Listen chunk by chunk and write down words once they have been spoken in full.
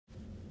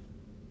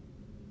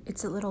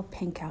It's a little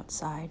pink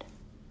outside,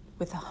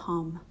 with a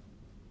hum.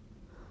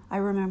 I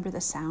remember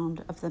the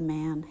sound of the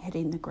man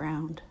hitting the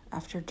ground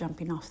after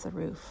jumping off the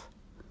roof.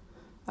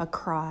 A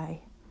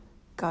cry,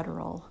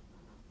 guttural,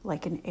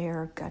 like an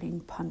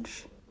air-gutting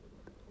punch.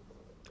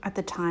 At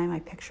the time, I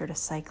pictured a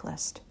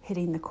cyclist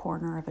hitting the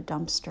corner of a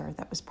dumpster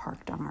that was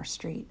parked on our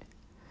street.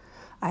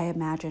 I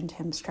imagined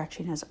him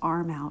stretching his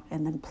arm out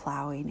and then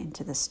plowing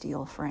into the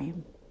steel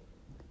frame.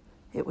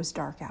 It was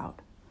dark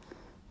out.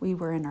 We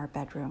were in our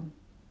bedroom.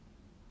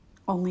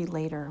 Only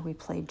later we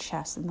played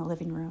chess in the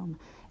living room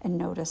and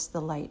noticed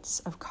the lights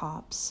of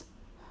cops,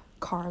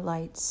 car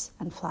lights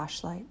and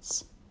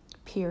flashlights,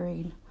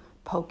 peering,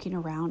 poking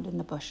around in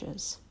the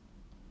bushes.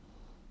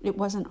 It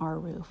wasn't our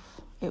roof,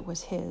 it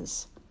was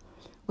his,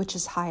 which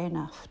is high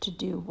enough to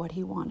do what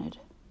he wanted.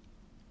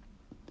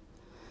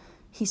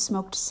 He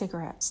smoked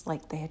cigarettes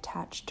like they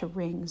attached to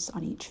rings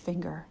on each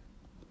finger,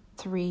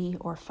 3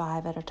 or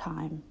 5 at a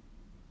time.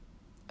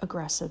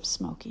 Aggressive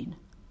smoking.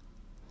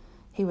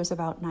 He was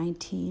about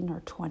 19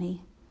 or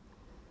 20.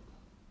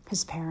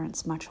 His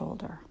parents much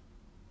older.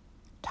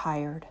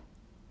 Tired,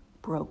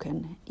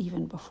 broken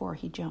even before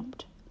he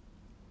jumped.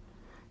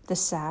 The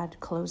sad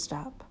closed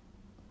up.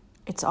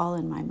 It's all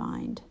in my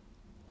mind.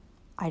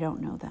 I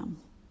don't know them.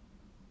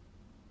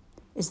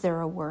 Is there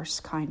a worse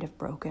kind of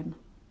broken?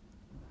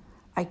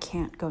 I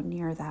can't go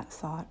near that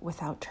thought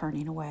without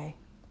turning away.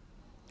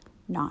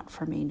 Not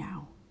for me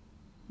now.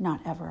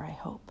 Not ever, I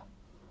hope.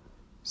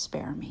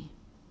 Spare me.